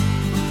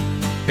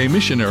A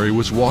missionary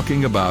was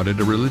walking about at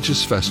a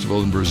religious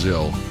festival in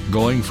Brazil,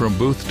 going from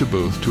booth to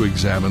booth to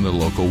examine the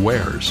local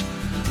wares.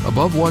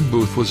 Above one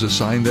booth was a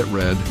sign that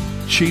read,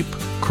 "Cheap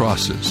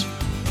Crosses."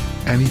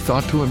 And he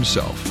thought to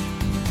himself,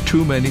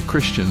 too many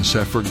Christians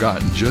have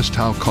forgotten just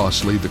how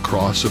costly the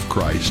cross of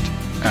Christ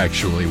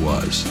actually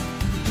was.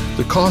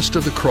 The cost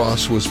of the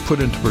cross was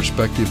put into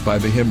perspective by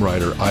the hymn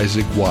writer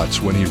Isaac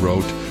Watts when he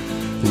wrote,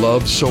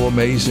 "Love so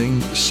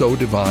amazing, so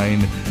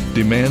divine,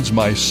 demands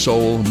my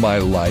soul, my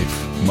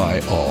life, my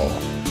all."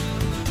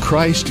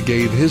 Christ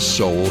gave his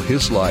soul,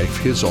 his life,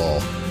 his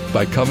all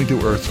by coming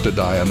to earth to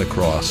die on the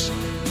cross,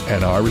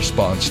 and our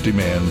response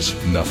demands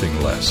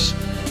nothing less.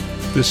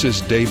 This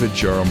is David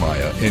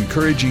Jeremiah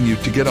encouraging you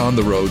to get on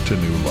the road to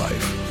new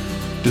life.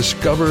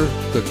 Discover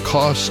the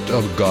cost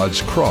of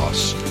God's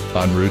cross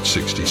on Route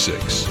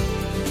 66.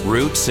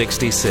 Route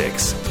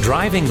 66,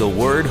 driving the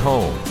word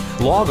home.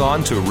 Log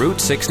on to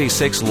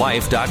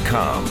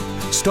Route66Life.com.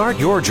 Start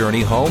your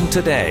journey home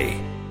today.